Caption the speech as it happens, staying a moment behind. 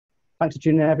Thanks for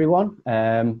tuning in, everyone.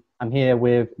 I'm here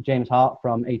with James Hart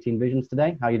from 18 Visions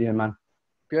today. How you doing, man?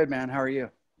 Good, man. How are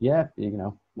you? Yeah,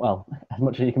 well, as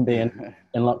much as you can be in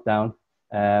lockdown.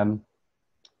 So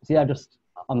yeah, just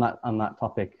on that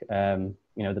topic, the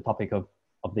topic of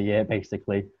the year,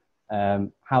 basically. How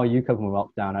are you coping with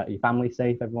lockdown? Are your family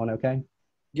safe? Everyone okay?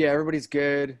 Yeah, everybody's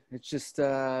good. It's just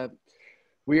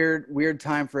weird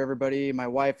time for everybody. My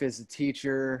wife is a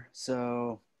teacher,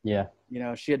 so Yeah,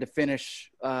 she had to finish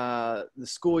the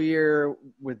school year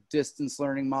with distance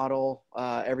learning model,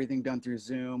 everything done through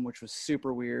Zoom, which was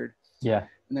super weird. yeah,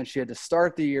 And then she had to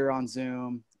start the year on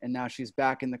Zoom, and now she's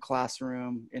back in the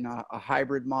classroom in a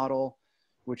hybrid model,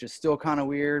 which is still kind of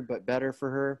weird, but better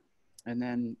for her. And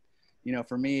then,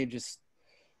 for me, just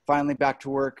finally back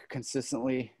to work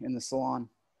consistently in the salon.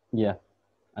 yeah.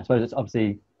 I suppose it's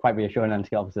obviously quite reassuring then to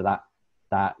get obviously that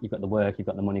you've got the work, you've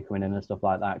got the money coming in and stuff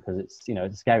like that, because it's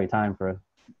it's a scary time for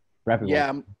everyone.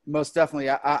 Yeah, most definitely.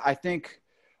 I think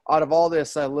out of all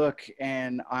this, I look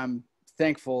and I'm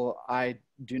thankful I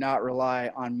do not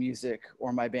rely on music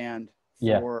or my band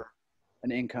for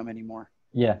an income anymore.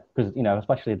 Yeah, because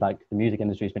especially like the music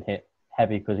industry's been hit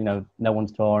heavy because no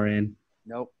one's touring.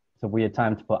 Nope. It's a weird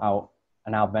time to put out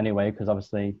an album anyway, because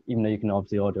obviously even though you can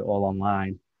obviously order it all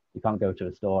online, you can't go to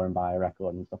a store and buy a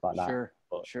record and stuff like that. Sure.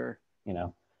 But, sure.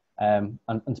 And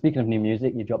speaking of new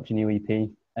music, you dropped your new EP,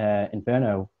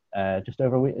 Inferno, just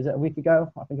over a week. Is it a week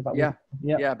ago? I think about. Yeah.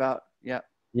 Yeah. Yeah.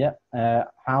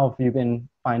 How have you been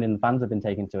finding the fans have been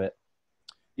taking to it?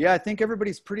 Yeah, I think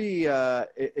everybody's pretty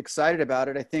excited about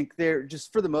it. I think they're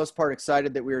just for the most part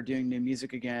excited that we are doing new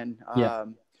music again. Yeah.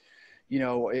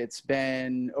 It's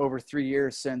been over 3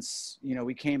 years since,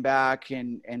 we came back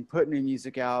and put new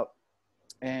music out.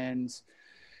 And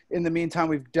in the meantime,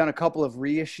 we've done a couple of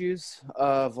reissues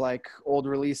of like old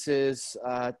releases,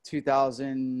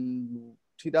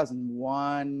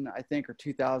 2001, I think, or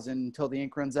 2000 Until the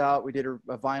Ink Runs Out. We did a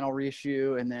vinyl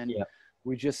reissue, and then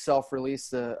we just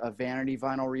self-released a Vanity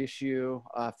vinyl reissue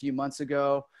a few months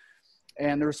ago.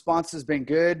 And the response has been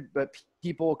good, but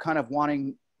people kind of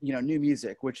wanting, new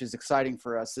music, which is exciting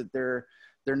for us, that they're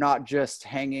not just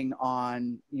hanging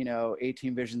on,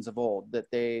 18 Visions of old,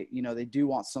 that they do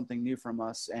want something new from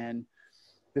us. And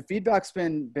the feedback's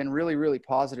been really, really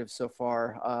positive so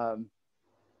far.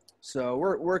 So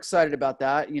we're excited about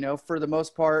that. For the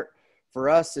most part, for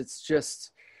us, it's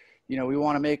just, we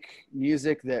want to make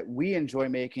music that we enjoy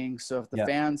making. So if the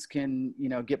fans can,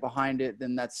 get behind it,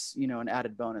 then that's, an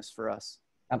added bonus for us.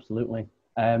 Absolutely.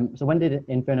 So when did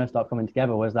Inferno start coming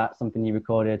together? Was that something you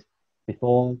recorded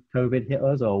before COVID hit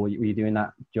us, or were you doing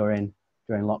that during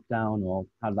lockdown, or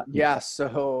how did that? Yeah.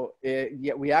 So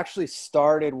we actually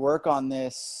started work on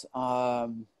this,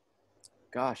 last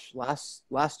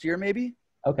year, maybe.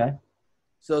 Okay.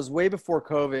 So it was way before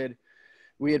COVID.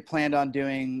 We had planned on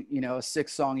doing, a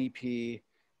 6-song EP,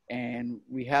 and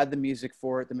we had the music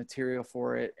for it, the material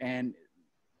for it. And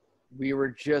we were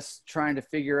just trying to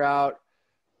figure out,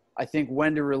 I think,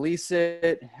 when to release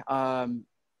it.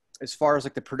 As far as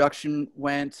like the production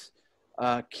went,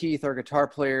 Keith, our guitar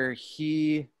player,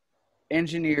 he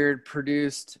engineered,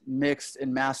 produced, mixed,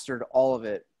 and mastered all of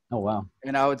it. Oh, wow.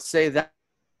 And I would say that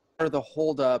the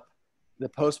holdup, the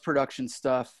post-production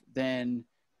stuff, than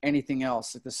anything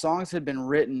else. Like the songs had been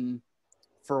written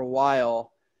for a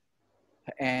while,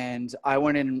 and I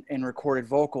went in and recorded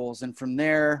vocals. And from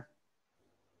there,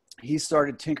 he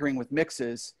started tinkering with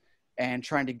mixes and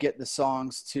trying to get the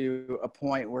songs to a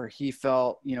point where he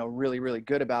felt, really, really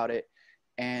good about it.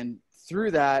 And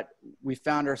through that, we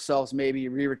found ourselves maybe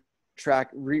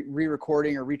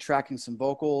re-recording or retracking some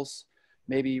vocals,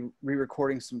 maybe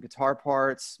re-recording some guitar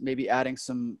parts, maybe adding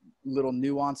some little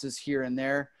nuances here and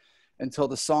there, until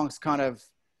the songs kind of,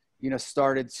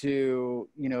 started to,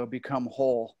 become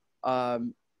whole.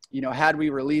 Had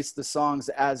we released the songs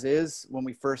as is when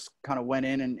we first kind of went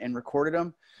in and recorded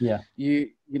them,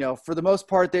 for the most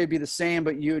part, they'd be the same,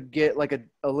 but you'd get like a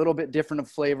little bit different of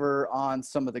flavor on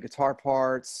some of the guitar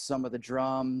parts, some of the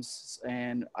drums,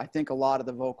 and I think a lot of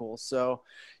the vocals. So,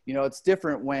 it's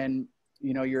different when,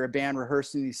 you're a band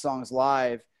rehearsing these songs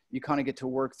live. You kind of get to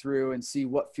work through and see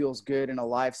what feels good in a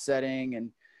live setting,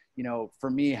 and, for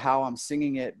me, how I'm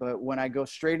singing it. But when I go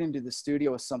straight into the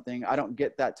studio with something, I don't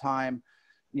get that time,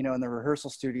 in the rehearsal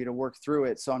studio to work through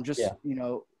it. So I'm just,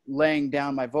 laying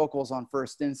down my vocals on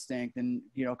first instinct, and,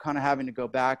 kind of having to go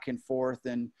back and forth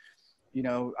and,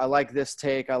 I like this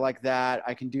take, I like that,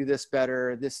 I can do this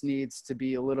better. This needs to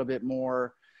be a little bit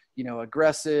more,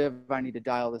 aggressive. I need to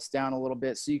dial this down a little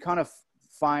bit. So you kind of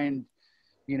find,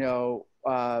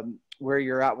 where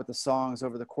you're at with the songs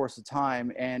over the course of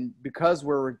time. And because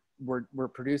we're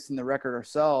producing the record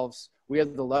ourselves, we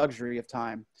have the luxury of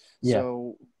time. Yeah.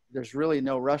 So there's really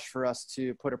no rush for us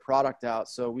to put a product out,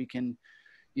 so we can,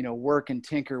 you know, work and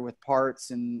tinker with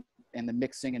parts and the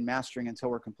mixing and mastering until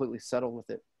we're completely settled with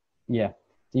it. Yeah.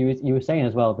 So you were saying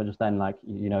as well, but just then, like,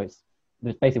 you know,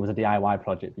 this basically was a DIY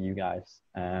project for you guys.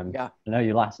 Yeah. I know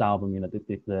your last album, you know,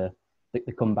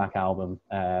 the comeback album,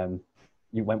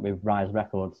 you went with Rise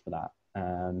Records for that.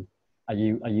 Are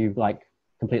you like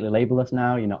completely labelless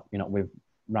now? You're not with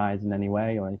Rise in any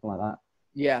way or anything like that?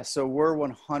 Yeah, so we're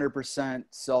 100%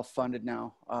 self-funded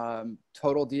now,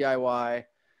 total DIY,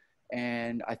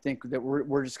 and I think that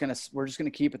we're just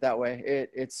gonna keep it that way.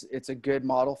 It's a good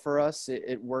model for us.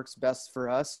 It works best for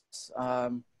us.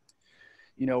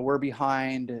 You know, we're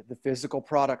behind the physical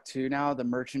product too now, the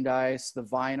merchandise, the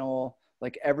vinyl,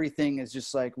 like everything is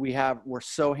just like we're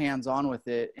so hands-on with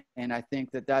it, and I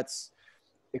think that that's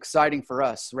exciting for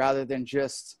us rather than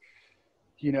just,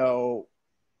 you know,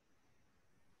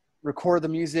 record the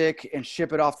music and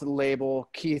ship it off to the label.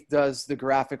 Keith does the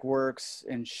graphic works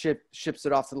and ships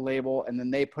it off to the label, and then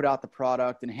they put out the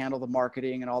product and handle the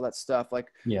marketing and all that stuff. Like,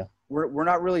 yeah, we're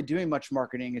not really doing much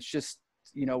marketing. It's just,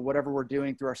 you know, whatever we're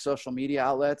doing through our social media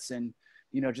outlets and,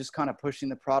 you know, just kind of pushing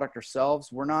the product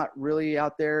ourselves. We're not really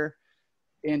out there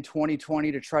in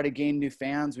 2020 to try to gain new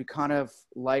fans. We kind of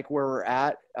like where we're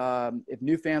at. If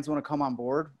new fans want to come on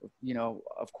board, you know,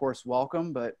 of course,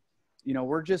 welcome. But, you know,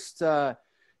 we're just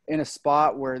in a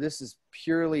spot where this is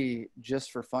purely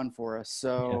just for fun for us.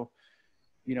 So,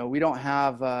 you know, we don't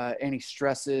have any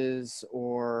stresses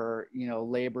or, you know,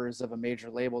 labors of a major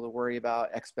label to worry about,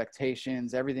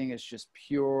 expectations. Everything is just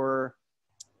pure,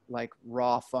 like,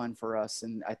 raw fun for us.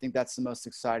 And I think that's the most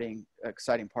exciting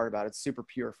part about it. It's super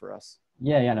pure for us.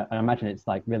 Yeah. And I imagine it's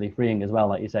like really freeing as well.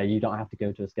 Like you say, you don't have to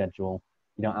go to a schedule.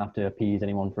 You don't have to appease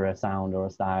anyone for a sound or a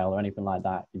style or anything like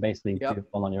that. You basically do it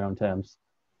all on your own terms.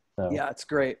 So, yeah, it's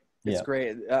great. It's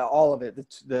great. All of it.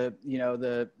 The you know,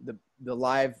 the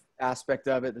live aspect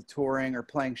of it, the touring or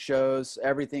playing shows,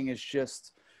 everything is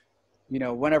just, you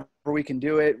know, whenever we can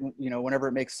do it, you know, whenever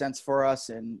it makes sense for us,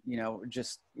 and, you know,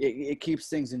 just it keeps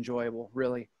things enjoyable,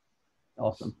 really.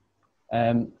 Awesome.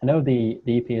 I know the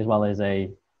EP as well is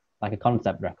a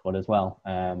concept record as well,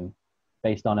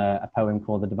 based on a poem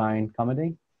called The Divine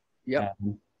Comedy. Yeah.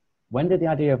 When did the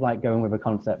idea of like going with a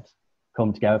concept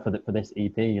come together for this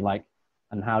EP? Like,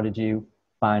 and how did you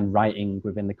find writing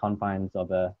within the confines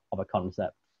of a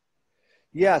concept?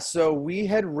 Yeah, so we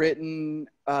had written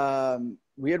 2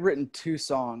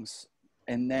 songs,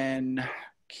 and then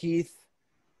Keith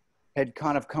had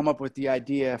kind of come up with the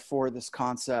idea for this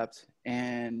concept,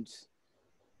 and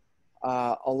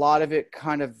a lot of it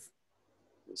kind of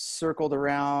circled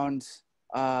around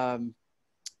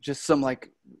just some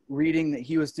like reading that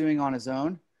he was doing on his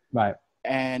own. Right.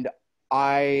 And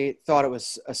I thought it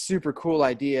was a super cool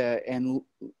idea, and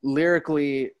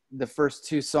lyrically, the first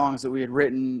 2 songs that we had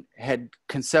written had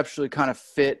conceptually kind of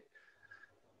fit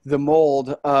the mold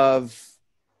of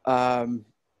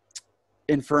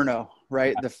Inferno,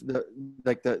 right?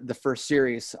 The first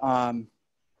series. And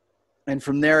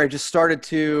from there, I just started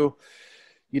to,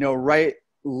 you know, write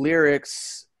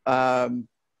lyrics around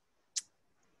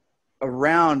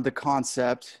the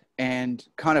concept and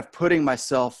kind of putting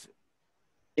myself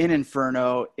in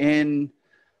Inferno in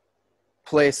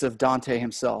place of Dante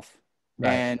himself.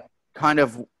 Right. And kind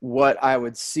of what I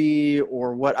would see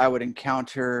or what I would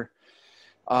encounter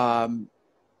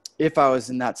if I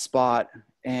was in that spot,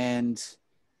 and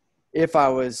if I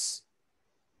was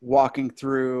walking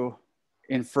through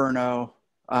Inferno,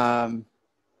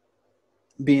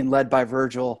 being led by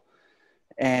Virgil,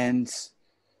 and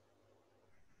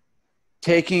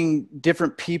taking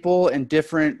different people and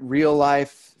different real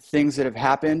life things that have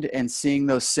happened and seeing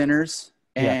those sinners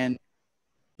and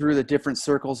through the different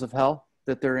circles of hell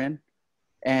that they're in.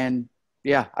 And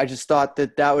yeah, I just thought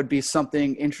that would be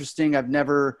something interesting. I've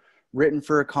never written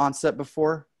for a concept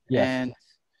before. Yeah. And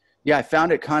yeah, I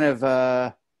found it kind of,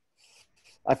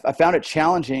 I found it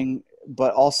challenging,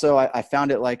 but also I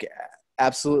found it like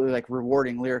absolutely like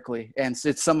rewarding lyrically. And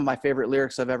it's some of my favorite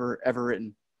lyrics I've ever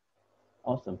written.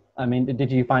 Awesome. I mean,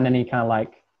 did you find any kind of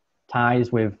like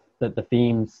ties with the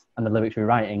themes and the lyrics you're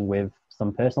writing with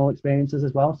some personal experiences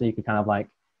as well, so you could kind of like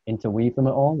interweave them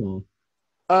at all?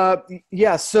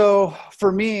 Yeah. So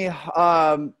for me,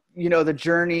 you know, the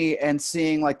journey and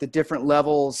seeing like the different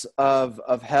levels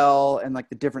of hell and like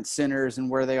the different sinners and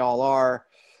where they all are.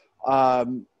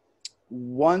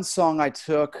 One song I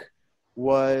took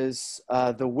was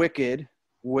The Wicked,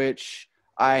 which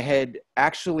I had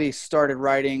actually started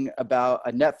writing about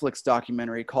a Netflix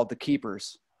documentary called The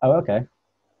Keepers. Oh, okay.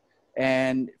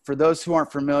 And for those who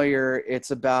aren't familiar,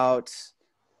 it's about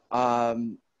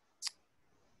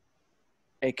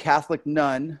a Catholic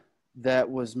nun that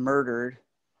was murdered,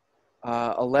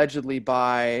 allegedly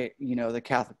by, the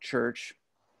Catholic Church,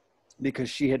 because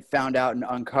she had found out and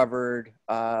uncovered,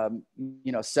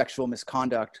 sexual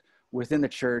misconduct within the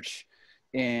church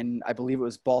in, I believe it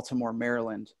was Baltimore,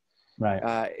 Maryland.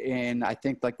 Right. In, I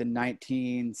think, like the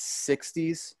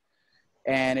 1960s.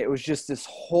 And it was just this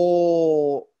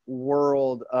whole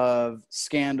world of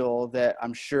scandal that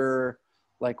I'm sure,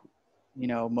 like,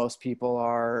 most people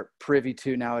are privy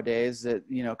to nowadays, that,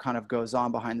 kind of goes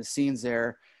on behind the scenes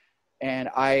there. And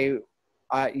I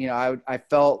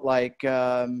felt like,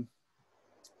 that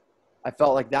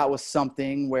was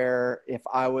something where if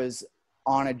I was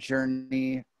on a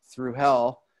journey through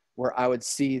hell, where I would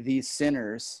see these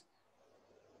sinners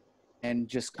and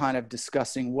just kind of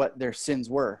discussing what their sins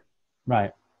were.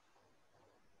 Right.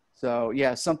 So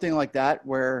yeah, something like that,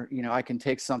 where, I can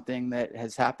take something that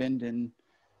has happened and,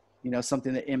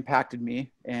 something that impacted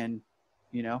me and,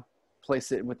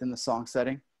 place it within the song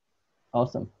setting.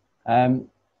 Awesome. And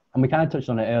we kind of touched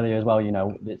on it earlier as well.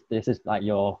 This is like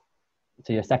your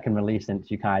second release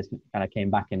since you guys kind of came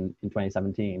back in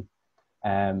 2017.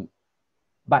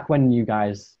 Back when you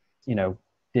guys,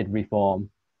 did reform,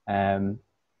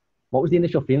 what was the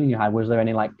initial feeling you had? Was there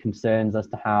any like concerns as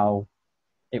to how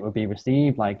it would be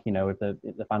received? Like, if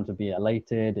the fans would be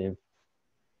elated,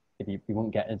 if you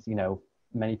wouldn't get as,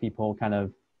 many people kind of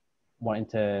wanting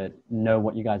to know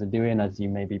what you guys are doing as you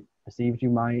maybe perceived you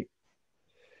might?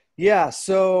 Yeah.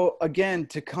 So again,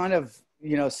 to kind of,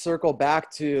 circle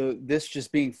back to this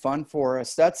just being fun for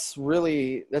us, that's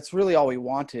really all we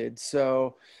wanted.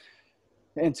 So,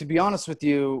 and to be honest with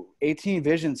you, 18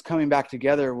 Visions coming back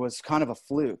together was kind of a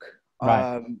fluke.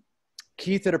 Right.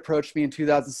 Keith had approached me in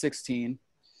 2016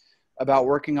 about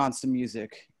working on some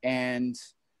music. And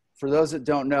for those that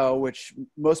don't know, which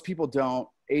most people don't,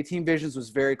 18 Visions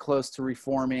was very close to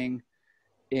reforming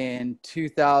in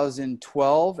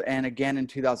 2012 and again in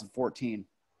 2014.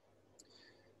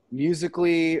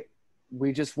 Musically,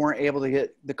 we just weren't able to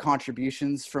get the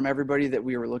contributions from everybody that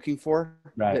we were looking for,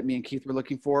 right, that me and Keith were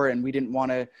looking for. And we didn't want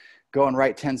to go and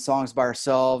write 10 songs by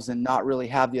ourselves and not really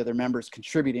have the other members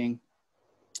contributing.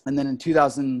 And then in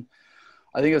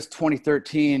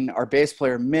 2013, our bass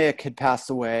player, Mick, had passed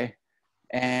away.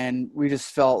 And we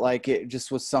just felt like it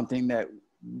just was something that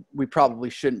we probably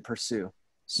shouldn't pursue.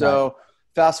 So right.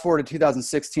 Fast forward to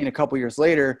 2016, a couple years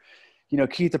later,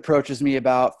 Keith approaches me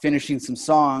about finishing some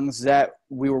songs that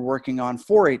we were working on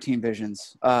for 18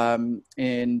 Visions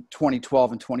in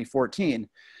 2012 and 2014.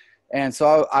 And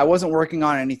so I wasn't working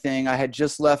on anything. I had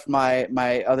just left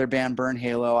my other band, Burn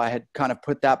Halo. I had kind of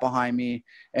put that behind me.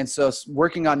 And so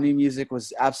working on new music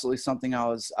was absolutely something I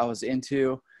was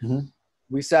into. Mm-hmm.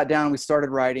 We sat down, we started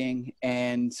writing,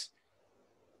 and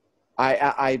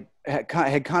I had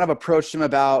kind of approached him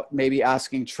about maybe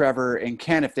asking Trevor and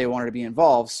Ken if they wanted to be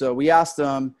involved. So we asked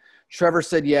them. Trevor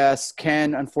said yes.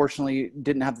 Ken, unfortunately,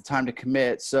 didn't have the time to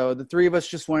commit. So the three of us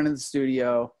just went into the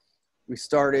studio. We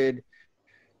started,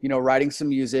 writing some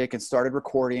music and started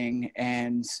recording.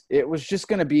 And it was just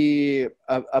going to be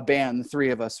a band, the three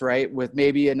of us, right? With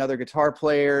maybe another guitar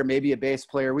player, maybe a bass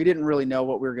player. We didn't really know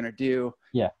what we were going to do.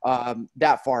 Yeah.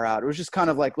 That far out. It was just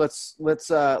kind of like, let's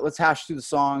hash through the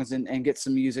songs and get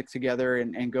some music together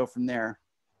and go from there.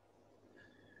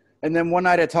 And then one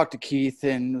night I talked to Keith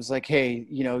and was like, hey,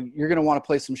 you're going to want to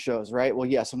play some shows, right? Well,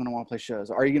 yes, I'm going to want to play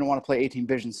shows. Are you going to want to play 18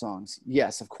 Vision songs?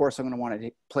 Yes, of course I'm going to want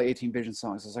to play 18 Vision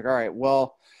songs. I was like, all right,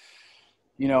 well,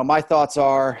 my thoughts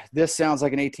are, this sounds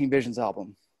like an 18 Visions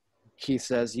album. Keith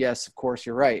says, yes, of course,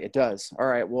 you're right. It does. All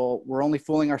right, well, we're only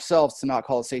fooling ourselves to not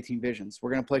call this 18 Visions. We're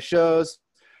going to play shows.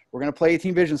 We're going to play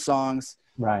 18 Vision songs.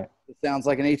 Right. It sounds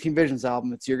like an 18 Visions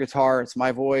album. It's your guitar. It's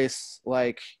my voice.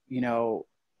 Like,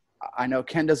 I know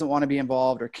Ken doesn't want to be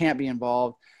involved or can't be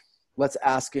involved. Let's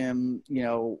ask him,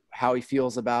 how he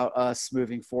feels about us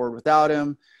moving forward without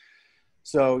him.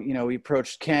 So, we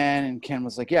approached Ken and Ken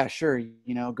was like, yeah, sure.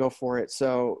 Go for it.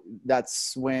 So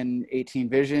that's when 18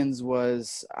 Visions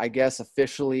was, I guess,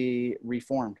 officially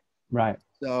reformed. Right.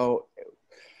 So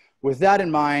with that in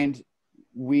mind,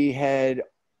 we had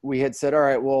said, all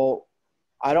right, well,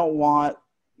 I don't want,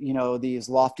 these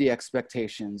lofty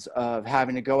expectations of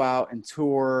having to go out and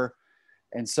tour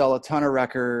and sell a ton of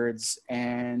records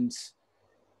and,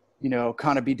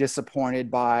 kind of be disappointed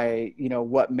by,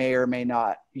 what may or may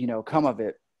not, come of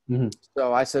it. Mm-hmm.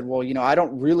 So I said, well, I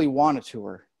don't really want to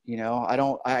tour.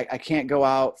 I can't go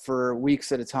out for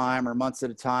weeks at a time or months at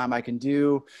a time. I can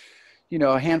do,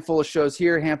 a handful of shows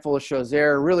here, a handful of shows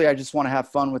there. Really, I just want to have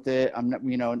fun with it. I'm not,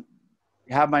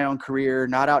 have my own career,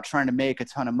 not out trying to make a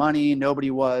ton of money.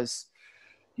 Nobody was,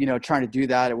 trying to do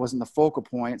that. It wasn't the focal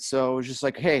point. So it was just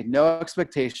like, hey, no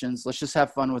expectations. Let's just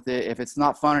have fun with it. If it's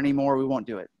not fun anymore, we won't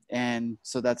do it. And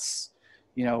so that's,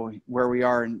 where we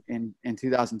are in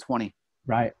 2020.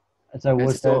 Right. So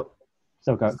was still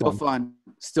fun,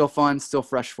 still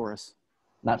fresh for us.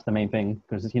 That's the main thing,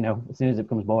 because as soon as it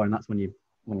becomes boring, that's when you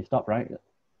stop, right?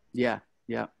 Yeah.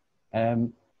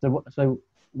 So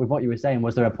with what you were saying,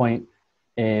 was there a point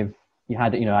if you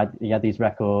had these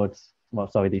records,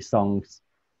 these songs,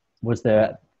 was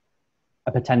there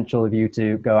a potential of you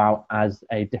to go out as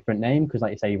a different name? Because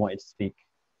like you say, you wanted to speak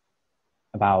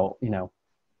about,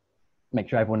 make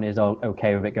sure everyone is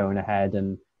okay with it going ahead.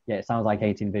 And yeah, it sounds like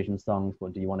 18 Visions songs,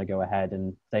 but do you want to go ahead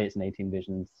and say it's an 18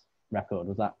 Visions record?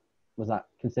 Was that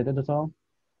considered at all?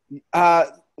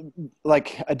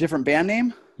 Like a different band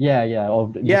name? Yeah. Or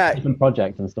different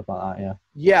projects and stuff like that, yeah.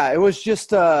 Yeah, it was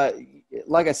just,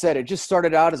 like I said, it just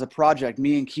started out as a project,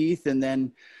 me and Keith. And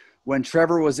then when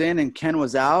Trevor was in and Ken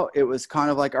was out, it was kind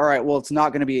of like, all right, well, it's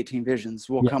not going to be 18 Visions.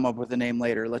 We'll come up with a name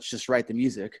later. Let's just write the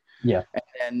music. Yeah.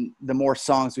 And the more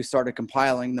songs we started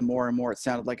compiling, the more and more it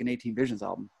sounded like an 18 Visions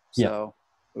album. So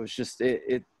it was just,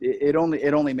 it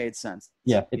only made sense.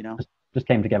 Yeah. It just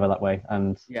came together that way.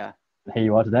 And here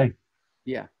you are today.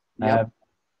 Yeah.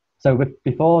 So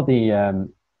before you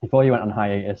went on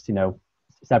hiatus,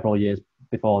 several years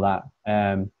before that,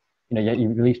 you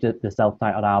released the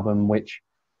self-titled album, which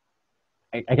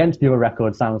against the other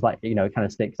records sounds like, it kind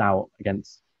of sticks out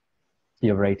against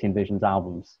the other 18 Visions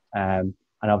albums. And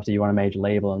obviously you're on a major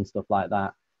label and stuff like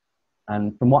that.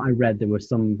 And from what I read, there was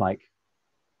some I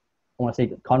want to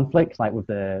say conflicts, with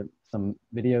some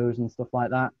videos and stuff like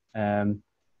that.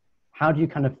 How do you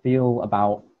kind of feel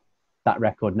about that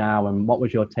record now, and what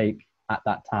was your take at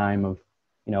that time of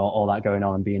all that going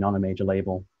on and being on a major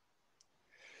label?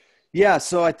 Yeah,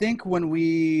 so I think when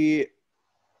we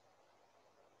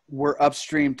were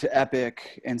upstream to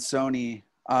Epic and Sony,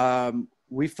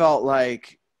 we felt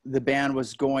like the band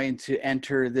was going to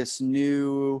enter this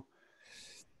new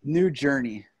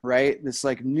journey, right? This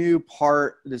new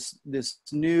part, this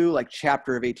new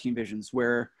chapter of 18 Visions,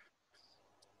 where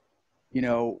we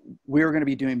were going to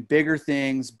be doing bigger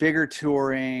things, bigger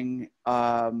touring,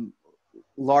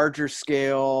 larger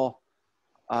scale,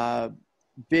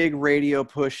 big radio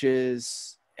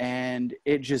pushes, and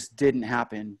it just didn't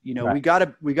happen. Right.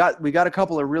 we got a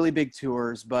couple of really big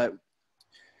tours, but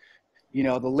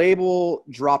the label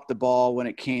dropped the ball when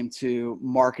it came to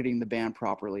marketing the band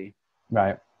properly.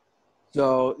 Right.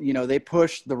 So, they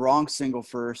pushed the wrong single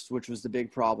first, which was the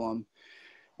big problem.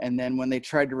 And then when they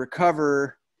tried to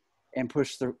recover and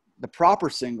push the proper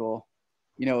single,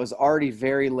 it was already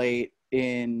very late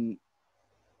in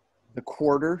the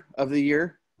quarter of the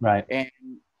year. Right. And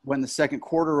when the second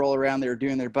quarter rolled around, they were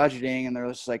doing their budgeting, and they're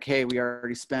just like, hey, we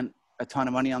already spent a ton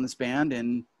of money on this band,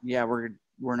 and we're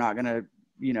not going to,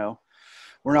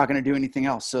 we're not going to do anything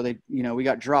else. So they, we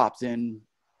got dropped, and,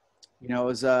 it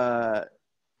was a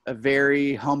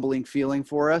very humbling feeling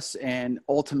for us, and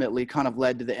ultimately kind of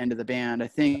led to the end of the band. I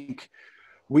think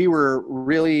we were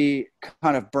really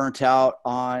kind of burnt out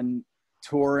on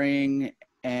touring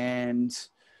and,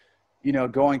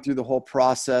 going through the whole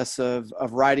process of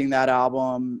writing that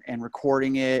album and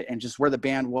recording it, and just where the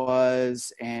band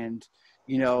was, and,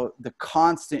 the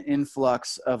constant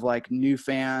influx of new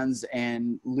fans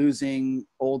and losing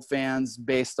old fans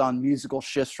based on musical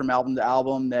shifts from album to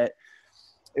album, that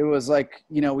it was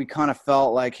we kind of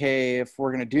felt like, hey, if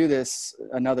we're going to do this,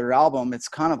 another album, it's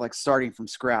kind of like starting from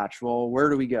scratch. Well, where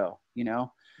do we go?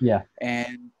 Yeah.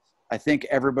 And I think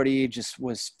everybody just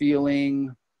was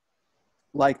feeling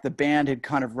like the band had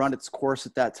kind of run its course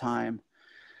at that time.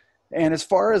 And as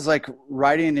far as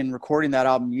writing and recording that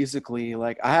album musically,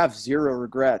 I have zero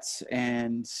regrets.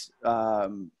 And, I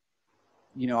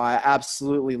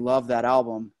absolutely love that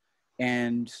album.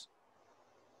 And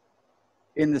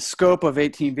in the scope of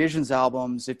 18 Visions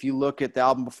albums, if you look at the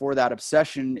album before that,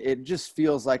 Obsession, it just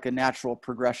feels like a natural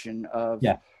progression of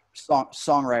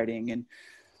songwriting. And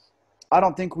I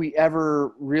don't think we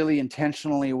ever really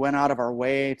intentionally went out of our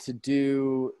way to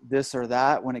do this or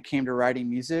that when it came to writing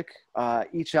music.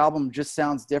 Each album just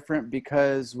sounds different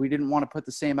because we didn't want to put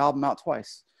the same album out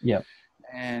twice. Yeah.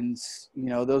 And,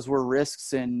 those were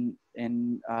risks and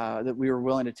that we were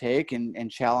willing to take,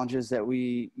 and challenges that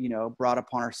we, brought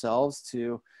upon ourselves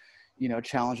to,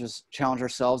 challenge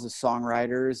ourselves as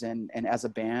songwriters and as a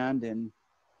band. And,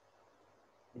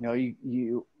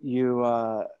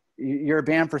 you're a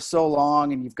band for so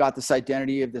long, and you've got this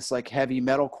identity of this heavy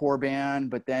metalcore band,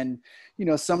 but then,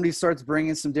 somebody starts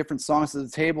bringing some different songs to the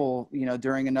table,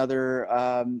 during another,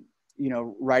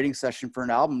 writing session for an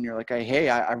album. And you're like, hey,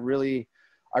 I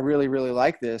I really, really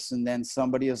like this. And then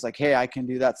somebody is like, hey, I can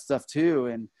do that stuff too.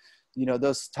 And, you know,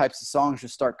 those types of songs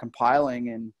just start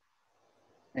compiling,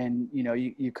 and, you know,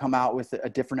 you come out with a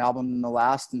different album than the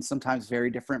last, and sometimes very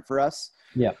different for us.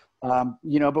 Yeah.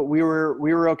 You know, but we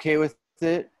were okay with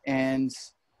it. And,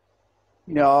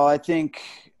 you know, I think,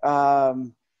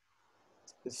 as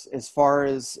far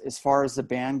as the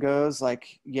band goes,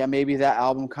 like, yeah, maybe that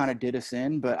album kind of did us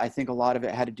in, but I think a lot of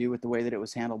it had to do with the way that it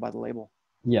was handled by the label.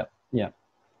 Yeah. Yeah.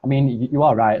 I mean, you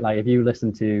are right. Like, if you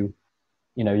listen to,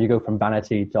 you know, you go from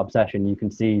Vanity to Obsession, you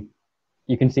can see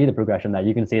the progression there.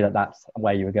 You can see that that's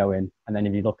where you were going. And then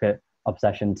if you look at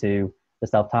Obsession to the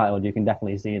self-titled, you can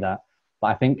definitely see that. But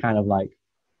I think kind of like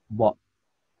what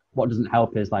doesn't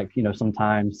help is, like, you know,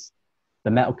 sometimes the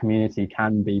metal community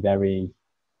can be very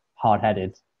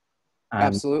hard-headed.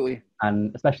 Absolutely.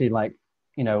 And especially, like,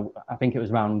 you know, I think it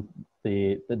was around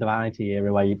the Vanity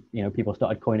era where, you know, people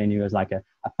started coining you as like a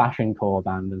Fashioncore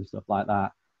band and stuff like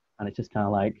that. And it's just kind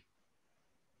of like,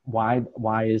 why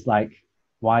is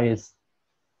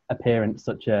appearance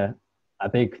such a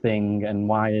big thing, and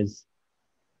why is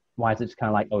it just kind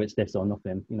of like, oh, it's this or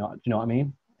nothing, you know? Do you know what I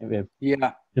mean?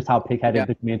 Yeah. Just how pig-headed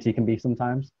the community can be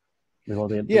sometimes with all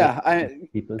the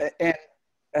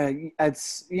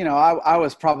it's, you know, I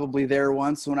was probably there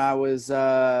once when I was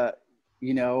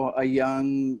you know, a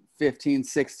young 15,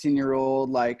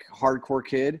 16-year-old, like, hardcore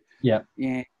kid. Yeah.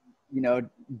 And, you know,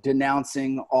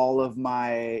 denouncing all of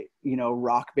my, you know,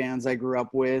 rock bands I grew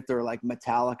up with, or like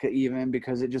Metallica even,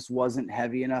 because it just wasn't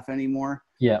heavy enough anymore.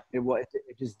 Yeah. It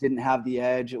just didn't have the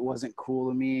edge. It wasn't cool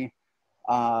to me.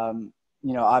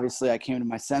 You know, obviously I came to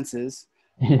my senses.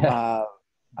 Yeah.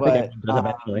 But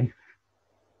eventually.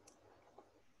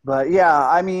 But yeah,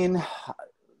 I mean,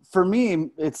 for me,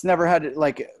 it's never had to,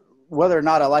 like, whether or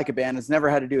not I like a band, it's never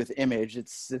had to do with image.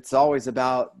 It's always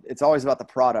about the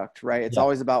product, right? It's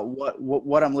always about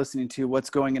what I'm listening to, what's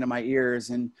going into my ears,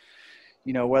 and,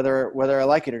 you know, whether I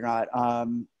like it or not.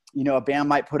 You know, a band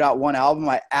might put out one album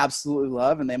I absolutely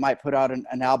love, and they might put out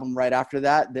an album right after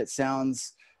that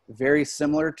sounds very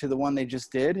similar to the one they just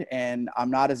did, and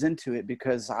I'm not as into it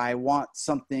because I want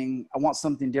something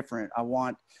different. I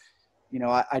want, you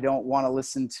know, I don't want to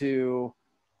listen to,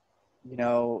 you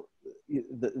know,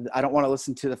 I don't want to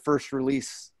listen to the first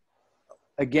release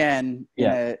again in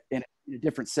a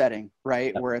different setting,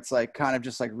 right? Where it's like kind of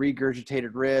just like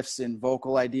regurgitated riffs and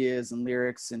vocal ideas and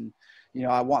lyrics. And, you know,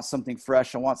 I want something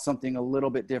fresh. I want something a little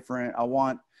bit different. I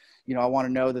want to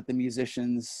know that the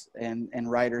musicians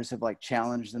and writers have, like,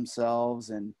 challenged themselves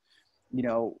and, you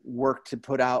know, worked to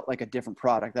put out, like, a different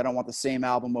product. I don't want the same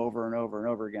album over and over and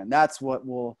over again. That's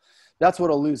what'll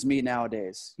lose me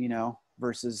nowadays, you know,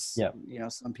 versus, you know,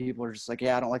 some people are just like,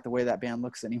 yeah, I don't like the way that band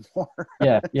looks anymore.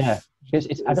 Yeah. I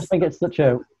just think it's such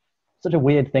a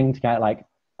weird thing to get, like,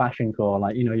 Fashioncore.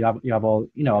 Like, you know, you have all,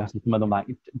 you know, obviously some of them, like,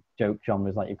 joke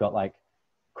genres, like you've got like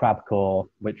Crabcore,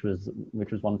 which was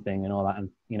one thing and all that, and,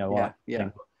 you know,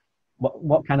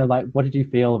 what kind of, like, what did you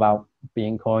feel about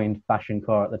being coined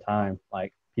Fashioncore at the time?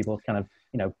 Like, people kind of,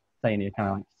 you know, saying you're kind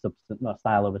of like substance, not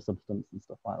style over substance and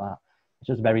stuff like that. It's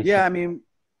just very I mean,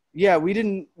 we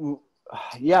didn't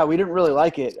really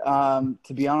like it.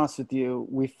 To be honest with you,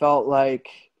 we felt like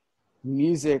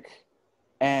music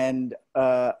and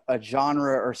a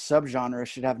genre or subgenre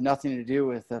should have nothing to do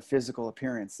with a physical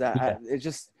appearance.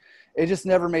 It just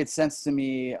never made sense to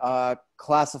me,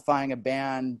 classifying a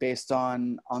band based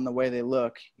on the way they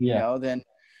look. You know, then,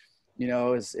 you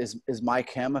know, is My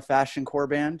Chem a Fashioncore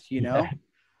band? You know,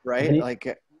 right?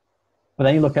 But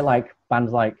then you look at, like,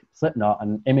 bands like Slipknot,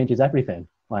 and image is everything.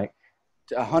 Like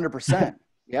 100%.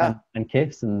 Yeah. and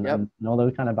Kiss and all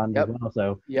those kind of bands as well.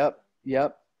 So Yep.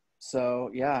 So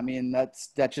yeah, I mean,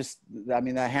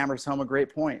 that hammers home a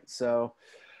great point. So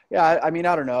yeah, I mean,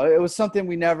 I don't know. It was something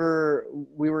we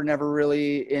were never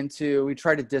really into. We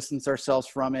tried to distance ourselves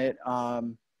from it.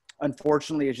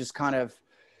 Unfortunately, it's just kind of,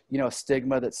 you know, a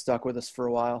stigma that stuck with us for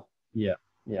a while. Yeah.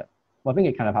 Well, I think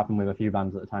it kind of happened with a few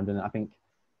bands at the time, didn't it? I think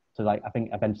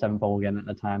Avenged Sevenfold again at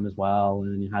the time as well,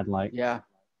 and then you had, like, I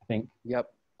think it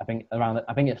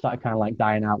started kind of, like,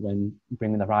 dying out when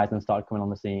Bring Me the Horizon started coming on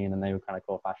the scene, and they were kind of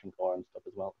called Fashioncore and stuff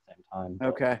as well at the same time.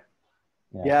 Okay.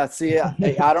 Yeah. See,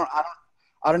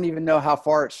 I don't even know how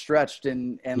far it stretched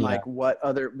and like what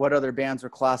other bands were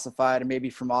classified, and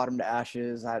maybe From Autumn to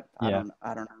Ashes. I don't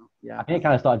know. Yeah. I think it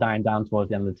kind of started dying down towards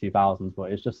the end of the 2000s,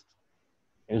 but it was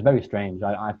very strange.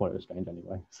 I thought it was strange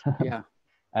anyway. Yeah.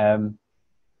 And,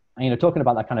 you know, talking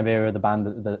about that kind of era of the band,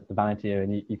 the Vanity era,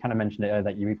 and you kind of mentioned it earlier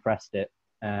that you repressed it.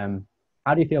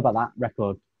 How do you feel about that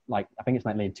record? Like, I think it's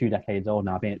like maybe 2 decades old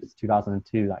now. I think it's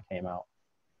 2002 that came out.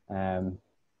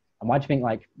 And why do you think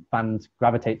like fans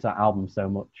gravitate to that album so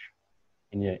much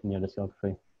in your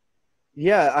discography?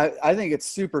 Yeah, I think it's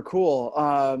super cool.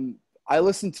 I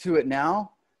listen to it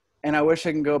now, and I wish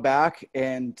I can go back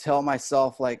and tell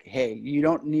myself like, hey, you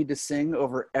don't need to sing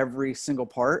over every single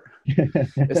part,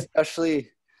 especially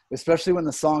when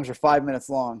the songs are 5 minutes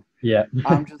long. Yeah.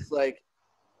 I'm just like,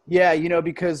 yeah,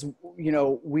 because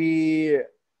we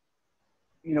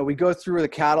go through the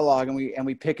catalog and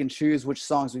we pick and choose which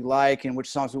songs we like and which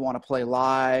songs we want to play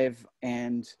live.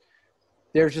 And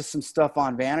there's just some stuff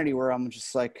on Vanity where I'm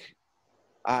just like,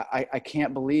 I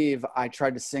can't believe I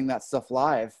tried to sing that stuff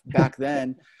live back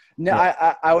then. No,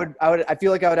 yeah. I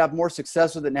feel like I would have more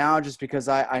success with it now just because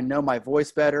I know my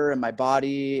voice better and my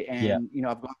body, and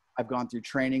yeah. I've gone through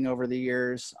training over the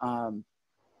years.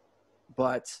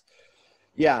 But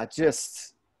yeah,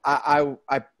 just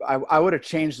I would have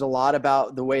changed a lot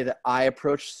about the way that I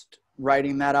approached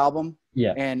writing that album.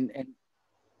 Yeah. And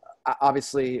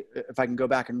obviously if I can go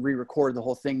back and re-record the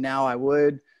whole thing now, I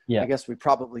would. Yeah. I guess we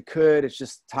probably could. It's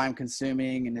just time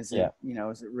consuming. And is it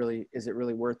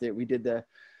really worth it? We did the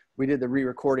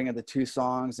re-recording of the 2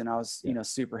 songs, and I was,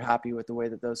 super happy with the way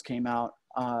that those came out.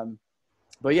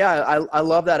 But yeah, I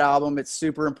love that album. It's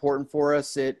super important for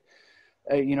us. It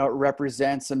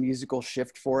represents a musical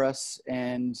shift for us,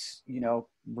 and,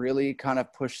 really kind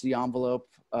of push the envelope,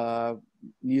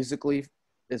 musically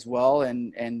as well.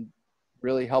 And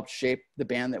really helped shape the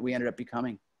band that we ended up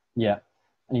becoming. Yeah.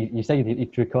 And you say you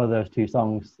recorded those 2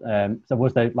 songs. So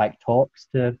was there like talks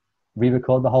to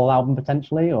re-record the whole album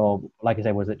potentially, or like I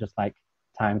say, was it just like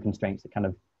time constraints that kind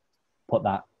of put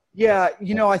that? Yeah,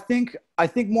 I think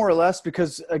more or less,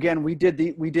 because again, we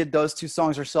did those 2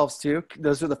 songs ourselves too.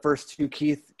 Those are the first 2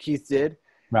 Keith did.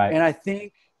 Right. And I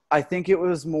think it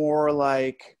was more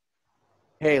like,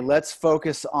 hey, let's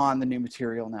focus on the new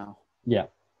material now. Yeah.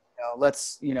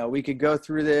 We could go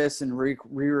through this and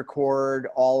re-record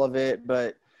all of it,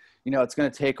 but it's going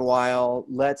to take a while.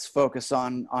 Let's focus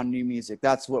on new music.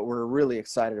 That's what we're really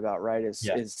excited about, right?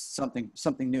 Is something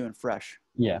new and fresh.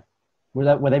 Yeah.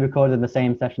 Were they recorded in the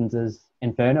same sessions as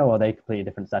Inferno, or are they completely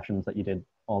different sessions that you did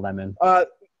all them in?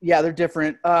 Yeah, they're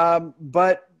different.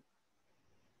 But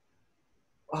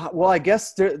I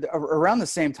guess around the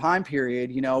same time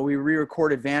period, we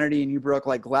re-recorded Vanity and You Broke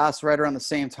Like Glass right around the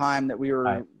same time that we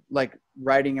were like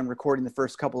writing and recording the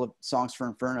first couple of songs for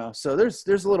Inferno. So there's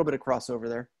a little bit of crossover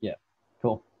there. Yeah,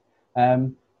 cool.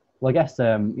 Well, I guess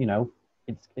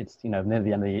it's near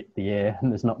the end of the year and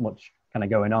there's not much kind of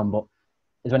going on. But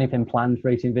is there anything planned for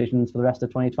 18 Visions for the rest of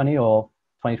 2020 or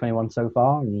 2021 so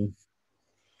far? And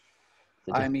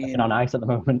I mean, on ice at the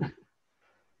moment.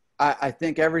 I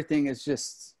think everything is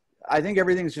just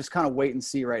kind of wait and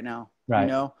see right now.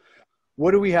 Right.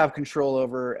 What do we have control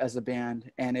over as a band?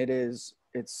 And it's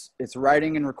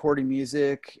writing and recording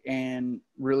music and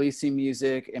releasing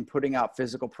music and putting out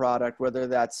physical product, whether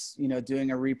that's,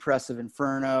 doing a repress of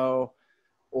Inferno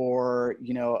or,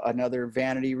 another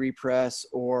Vanity repress,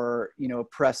 or,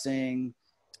 pressing,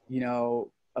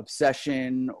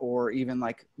 Obsession, or even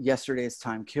like Yesterday's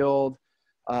Time Killed.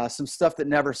 Some stuff that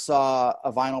never saw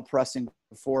a vinyl pressing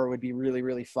before would be really,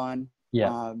 really fun.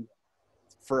 Yeah.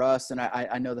 For us. And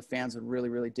I know the fans would really,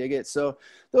 really dig it. So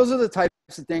those are the types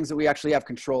of things that we actually have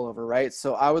control over, right?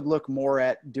 So I would look more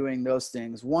at doing those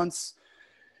things. Once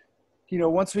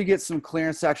we get some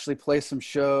clearance to actually play some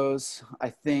shows, I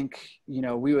think,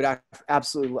 we would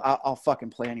absolutely, I'll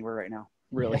fucking play anywhere right now.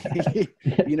 Really.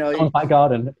 My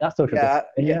garden. That's social.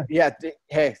 Yeah.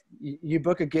 Hey, you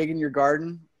book a gig in your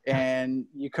garden and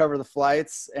you cover the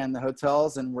flights and the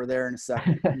hotels, and we're there in a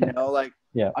second.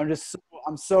 Yeah.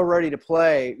 I'm so ready to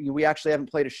play. We actually haven't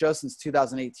played a show since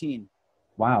 2018.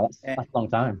 Wow, that's a long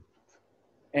time.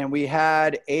 And we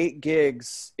had 8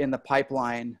 gigs in the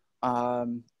pipeline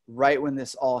right when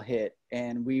this all hit.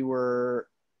 And we were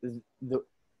the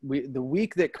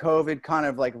week that COVID kind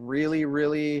of like really,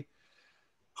 really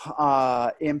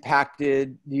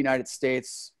impacted the United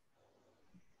States.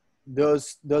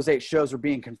 Those 8 shows were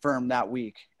being confirmed that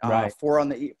week. Right. 4 on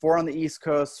the East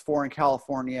Coast, 4 in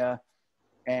California,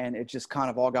 and it just kind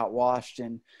of all got washed.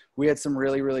 And we had some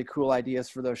really, really cool ideas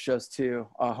for those shows too.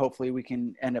 Hopefully we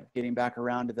can end up getting back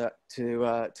around to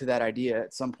that idea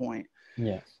at some point.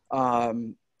 Yeah.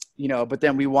 But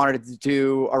then we wanted to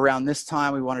do around this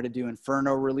time, we wanted to do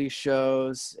Inferno release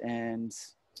shows, and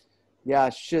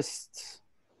yeah, it's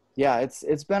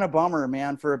been a bummer,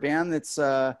 man, for a band that's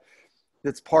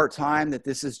part-time, that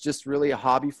this is just really a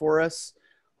hobby for us.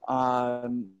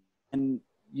 And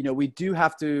you know, we do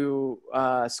have to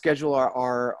schedule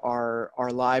our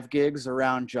live gigs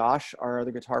around Josh, our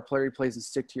other guitar player. He plays in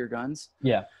Stick to Your Guns.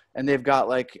 Yeah. And they've got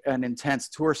like an intense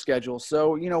tour schedule.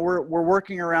 So, you know, we're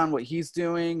working around what he's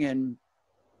doing and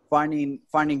finding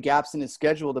gaps in his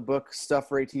schedule to book stuff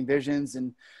for 18 Visions.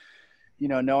 And, you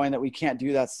know, knowing that we can't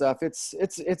do that stuff,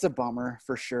 it's a bummer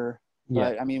for sure.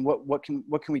 Yeah. But I mean, what can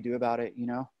we do about it, you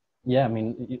know? Yeah. I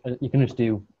mean, you can just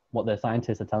do what the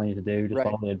scientists are telling you to do, just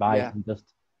follow the advice and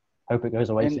just hope it goes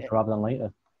away sooner rather than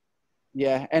later.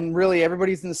 Yeah. And really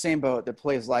everybody's in the same boat that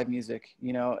plays live music,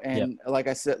 you know, and like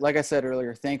I said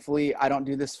earlier, thankfully I don't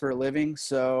do this for a living.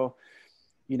 So,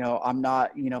 you know, I'm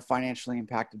not, you know, financially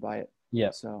impacted by it.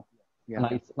 Yeah. So, yeah.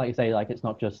 And like you say, like it's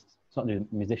not just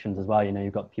musicians as well. You know,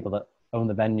 you've got people that own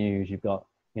the venues. You've got,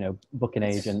 you know, booking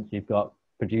agents. You've got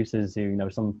producers who,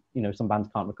 some bands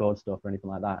can't record stuff or anything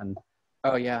like that. And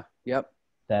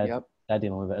they're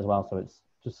dealing with it as well. So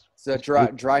it's a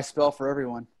dry spell for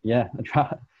everyone. Yeah,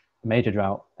 a major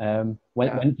drought.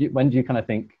 When do you kind of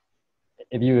think,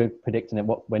 if you were predicting it,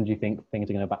 when do you think things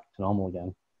are going to go back to normal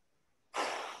again?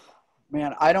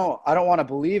 Man, I don't want to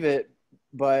believe it,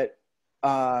 but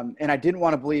and I didn't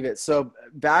want to believe it. So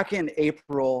back in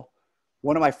April,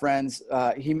 one of my friends,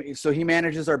 he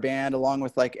manages our band along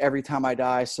with like Every Time I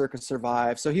Die, Circus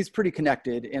Survive. So he's pretty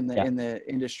connected in the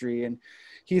industry, and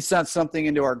he sent something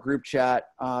into our group chat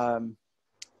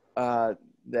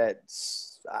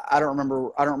that's, I don't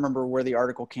remember where the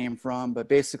article came from, but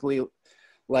basically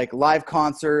like live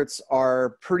concerts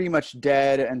are pretty much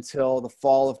dead until the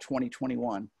fall of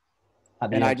 2021.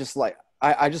 And I just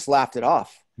laughed it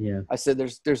off. Yeah. I said,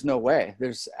 there's no way.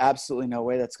 There's absolutely no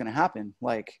way that's going to happen.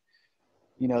 Like,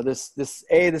 you know, this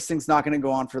thing's not going to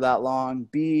go on for that long.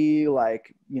 B,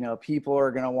 like, you know, people are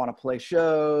going to want to play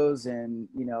shows, and,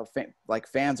 you know,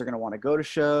 fans are going to want to go to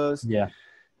shows. Yeah.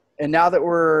 And now that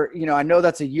we're, you know, I know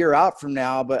that's a year out from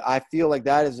now, but I feel like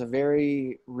that is a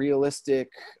very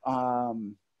realistic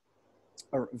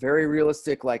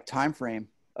like time frame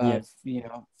of, you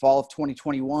know, fall of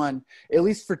 2021, at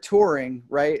least for touring.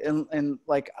 Right. And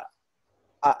like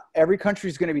every country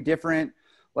is going to be different.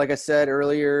 Like I said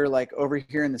earlier, like over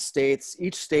here in the States,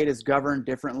 each state is governed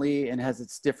differently and has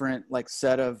its different like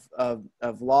set of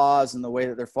laws and the way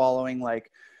that they're following like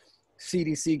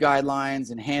CDC guidelines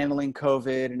and handling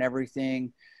COVID and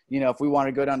everything. You know, if we want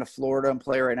to go down to Florida and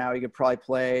play right now, we could probably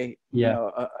play, you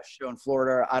know, a show in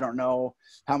Florida. I don't know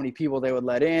how many people they would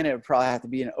let in. It would probably have to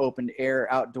be an open air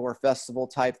outdoor festival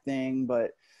type thing.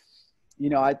 But, you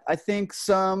know, I think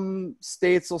some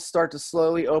states will start to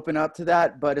slowly open up to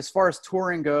that. But as far as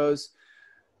touring goes,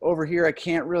 over here, I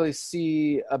can't really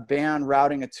see a band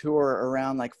routing a tour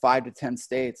around like 5 to 10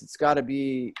 states. It's got to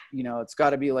be, you know, it's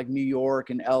got to be like New York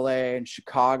and LA and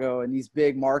Chicago and these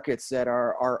big markets that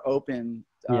are open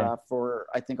for,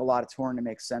 I think, a lot of touring to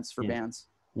make sense for bands.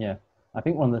 Yeah. I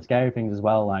think one of the scary things as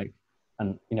well, like,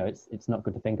 and, you know, it's not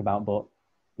good to think about, but,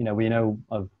 you know, we know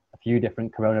of a few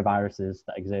different coronaviruses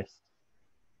that exist,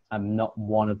 and not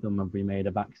one of them have we made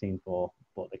a vaccine for,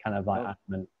 but they're kind of like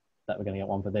adamant that we're going to get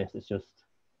one for this. It's just,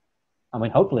 I mean,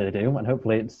 hopefully they do, and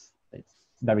hopefully it's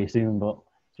very soon, but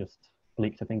it's just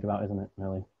bleak to think about, isn't it,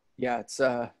 really? Yeah,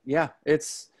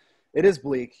 it is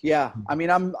bleak. Yeah. I mean,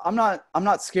 I'm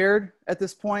not scared at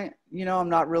this point. You know, I'm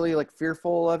not really like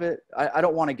fearful of it. I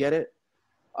don't want to get it.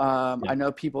 I know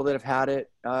people that have had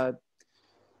it,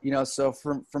 you know, so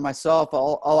for myself,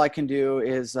 all I can do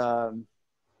is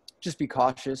just be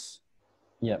cautious.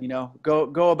 Yeah. You know,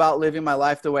 go about living my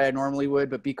life the way I normally would,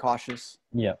 but be cautious.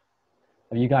 Yeah.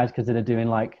 Have you guys considered doing,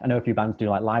 like, I know a few bands do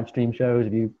like live stream shows.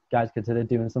 Have you guys considered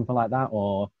doing something like that,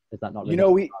 or is that not really?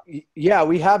 You know,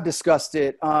 we have discussed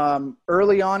it.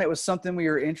 Early on, it was something we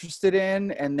were interested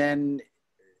in. And then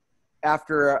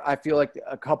after, I feel like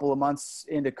a couple of months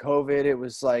into COVID, it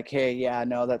was like, hey, yeah,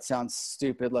 no, that sounds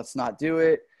stupid. Let's not do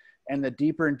it. And the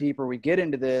deeper and deeper we get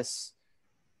into this,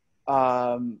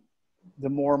 the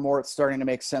more and more it's starting to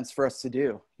make sense for us to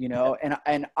do, you know,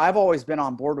 and I've always been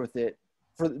on board with it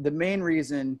for the main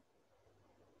reason,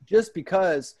 just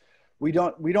because we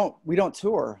don't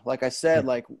tour. Like I said,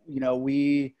 like, you know,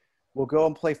 we will go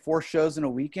and play 4 shows in a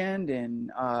weekend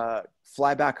and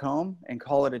fly back home and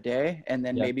call it a day. And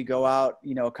then maybe go out,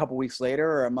 you know, a couple weeks later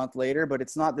or a month later, but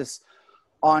it's not this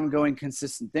ongoing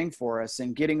consistent thing for us.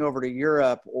 And getting over to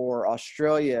Europe or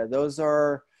Australia, those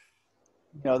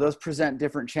present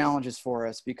different challenges for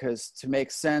us, because to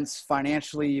make sense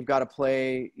financially, you've got to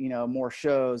play, you know, more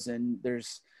shows, and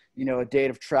there's, you know, a date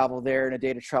of travel there and a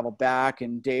day to travel back,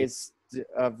 and days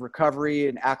of recovery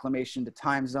and acclimation to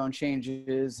time zone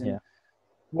changes and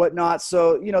whatnot.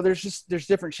 So, you know, there's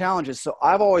different challenges. So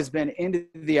I've always been into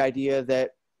the idea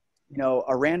that, you know,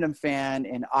 a random fan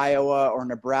in Iowa or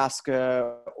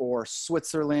Nebraska or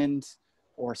Switzerland,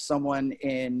 or someone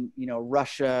in, you know,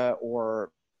 Russia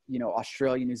or, you know,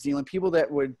 Australia, New Zealand, people that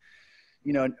would,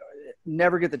 you know,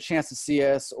 never get the chance to see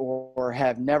us or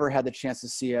have never had the chance to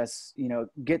see us, you know,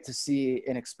 get to see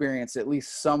and experience at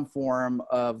least some form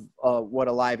of what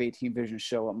a live 18 Vision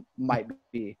show might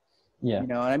be. Yeah. You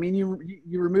know, and I mean,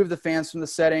 you remove the fans from the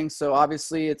setting. So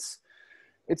obviously it's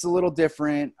a little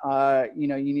different. You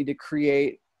know, you need to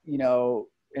create, you know,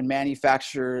 and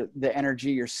manufacture the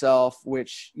energy yourself,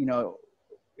 which, you know,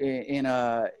 in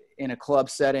a club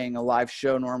setting, a live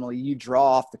show, normally you draw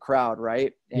off the crowd,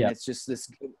 right? And it's just this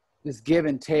give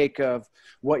and take of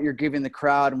what you're giving the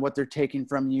crowd and what they're taking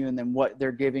from you, and then what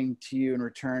they're giving to you in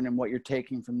return and what you're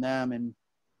taking from them. And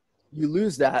you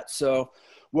lose that. So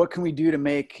what can we do to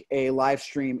make a live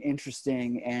stream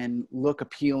interesting and look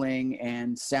appealing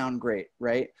and sound great,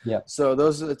 right? Yeah. So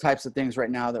those are the types of things right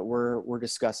now that we're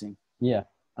discussing. Yeah.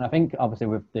 And I think obviously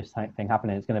with this thing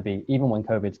happening, it's going to be, even when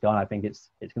COVID's gone, I think it's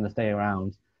going to stay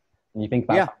around. And you think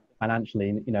about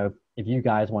financially, you know, if you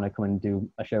guys want to come and do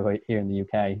a show here in the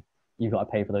UK, you've got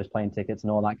to pay for those plane tickets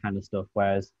and all that kind of stuff.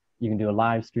 Whereas you can do a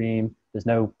live stream. There's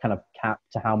no kind of cap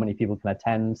to how many people can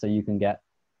attend. So you can get,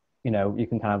 you know, you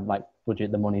can kind of like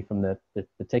budget the money from the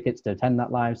tickets to attend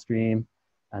that live stream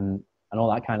and all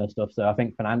that kind of stuff. So I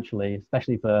think financially,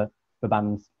 especially for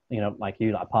bands, you know, like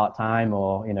you, like part-time,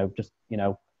 or, you know, just, you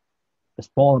know, the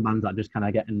smaller bands that are just kind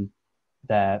of getting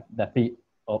their feet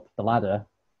up the ladder,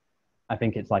 I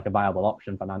think it's like a viable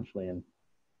option financially. And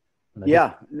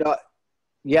yeah, no,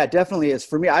 yeah, definitely is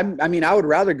for me. I mean, I would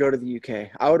rather go to the UK.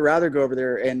 I would rather go over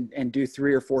there and do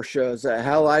 3 or 4 shows.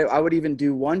 Hell, I would even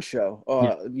do 1 show,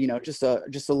 you know, just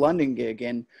a London gig,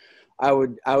 and I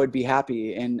would be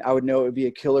happy, and I would know it would be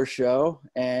a killer show,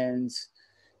 and,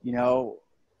 you know,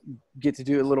 get to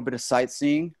do a little bit of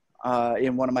sightseeing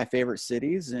in one of my favorite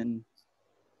cities. And,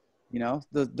 you know,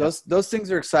 those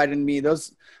things are exciting to me.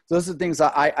 Those are things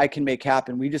I can make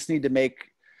happen. We just need to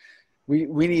make,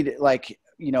 we need, like,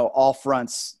 you know, all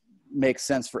fronts make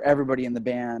sense for everybody in the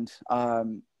band,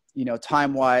 you know,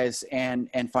 time wise and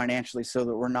financially, so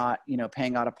that we're not, you know,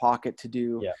 paying out of pocket to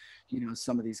do, you know,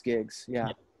 some of these gigs. Yeah.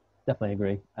 Definitely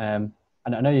agree. And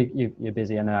I know you're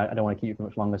busy, and I don't want to keep you for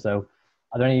much longer. So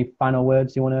are there any final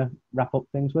words you want to wrap up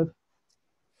things with?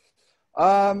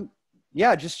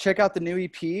 Yeah, just check out the new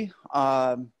EP.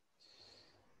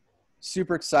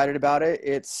 Super excited about it.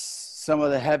 It's some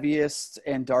of the heaviest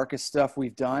and darkest stuff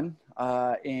we've done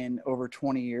in over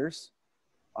 20 years.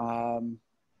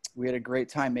 We had a great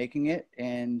time making it,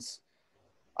 and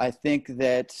I think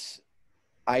that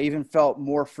I even felt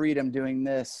more freedom doing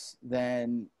this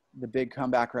than the big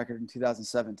comeback record in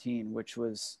 2017, which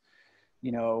was,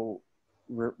 you know,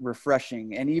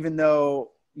 refreshing. And even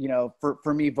though, you know,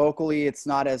 for me vocally, it's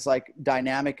not as like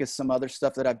dynamic as some other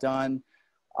stuff that I've done,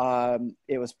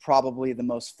 it was probably the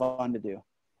most fun to do.